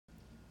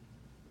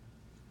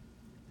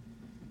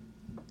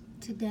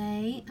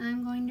Today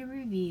I'm going to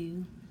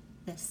review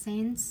the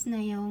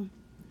Sansnail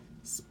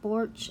SQ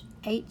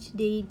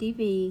HD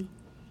DV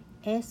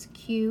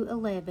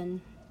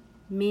SQ11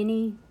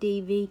 Mini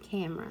DV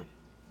camera.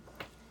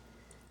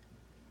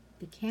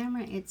 The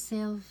camera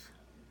itself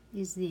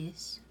is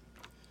this,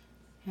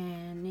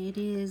 and it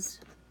is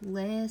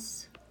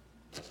less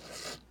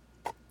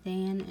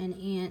than an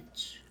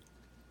inch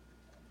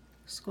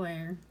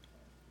square,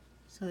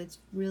 so it's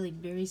really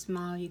very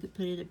small. You could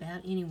put it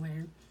about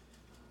anywhere.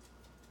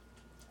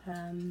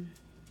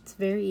 It's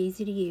very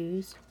easy to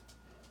use.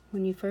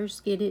 When you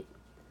first get it,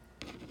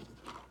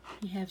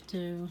 you have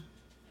to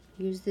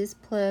use this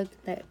plug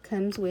that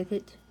comes with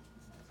it.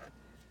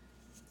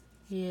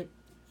 It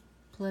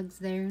plugs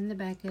there in the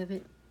back of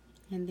it,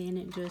 and then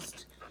it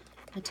just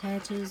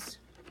attaches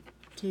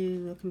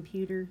to a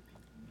computer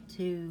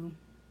to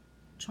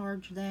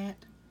charge that.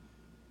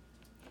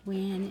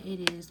 When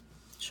it is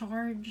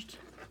charged,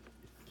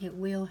 it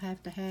will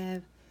have to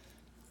have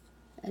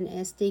an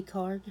SD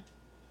card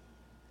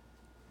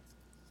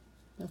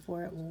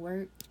before it will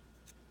work.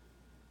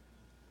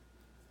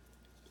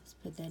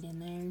 Just put that in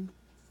there.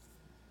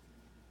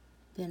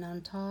 Then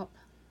on top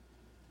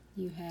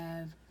you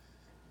have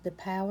the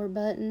power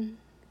button,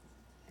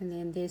 and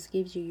then this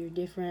gives you your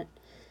different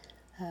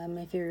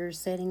if you're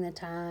setting the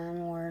time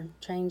or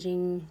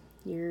changing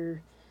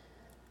your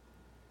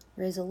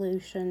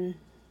resolution,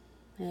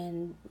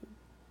 and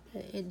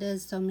it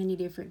does so many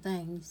different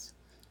things.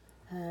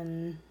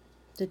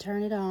 To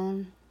turn it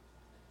on,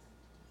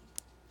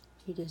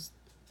 you just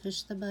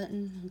push the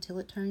button until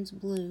it turns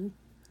blue,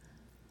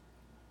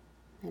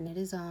 and it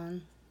is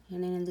on.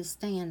 And then in the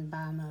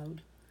standby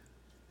mode,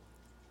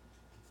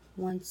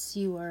 once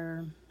you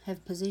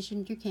have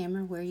positioned your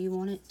camera where you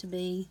want it to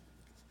be,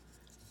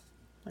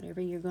 whatever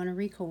you're going to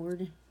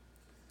record,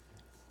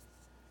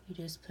 you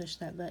just push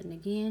that button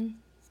again,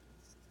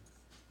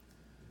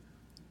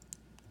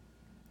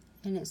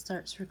 and it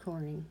starts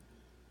recording.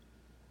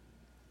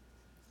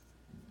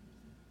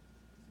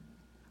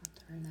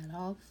 I'll turn that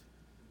off.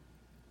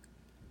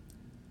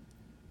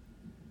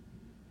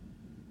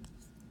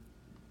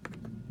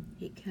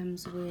 It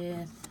comes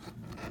with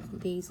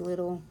these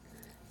little,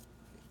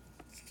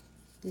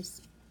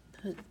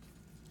 hook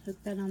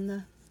that on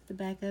the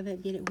back of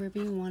it, get it wherever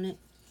you want it.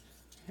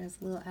 It has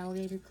a little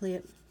alligator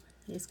clip.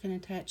 This can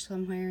attach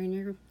somewhere in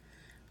your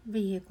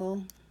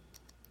vehicle.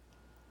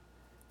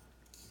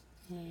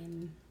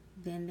 And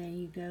then there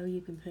you go.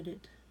 You can put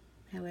it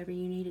however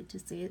you need it to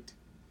sit,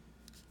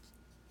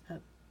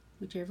 up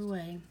whichever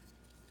way.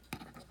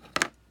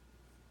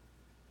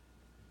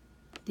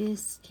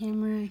 This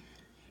camera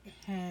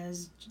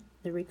has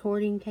the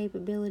recording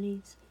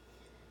capabilities.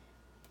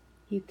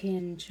 You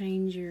can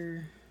change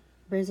your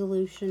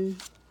resolution.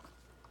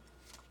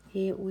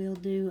 It will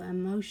do a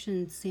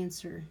motion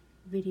sensor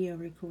video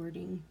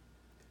recording.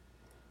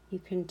 You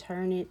can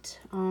turn it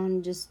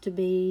on just to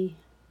be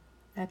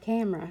a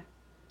camera,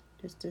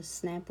 just to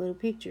snap little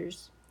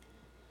pictures.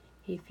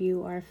 If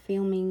you are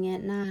filming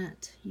at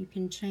night, you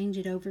can change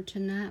it over to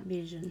night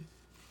vision.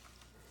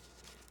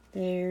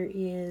 There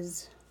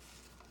is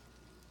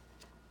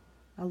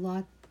a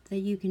lot that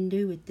you can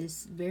do with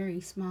this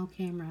very small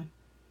camera.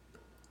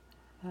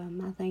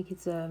 I think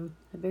it's a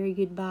very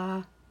good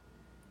buy,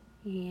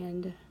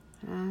 and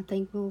I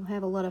think we'll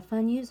have a lot of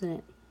fun using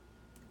it.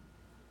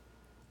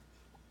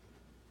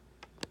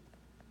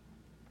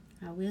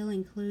 I will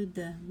include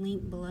the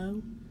link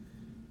below,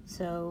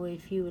 so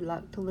if you would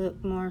like to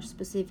look more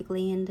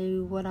specifically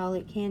into what all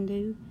it can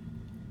do,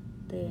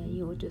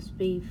 you'll just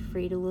be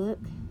free to look,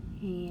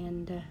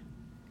 and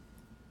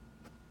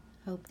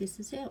hope this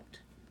has helped.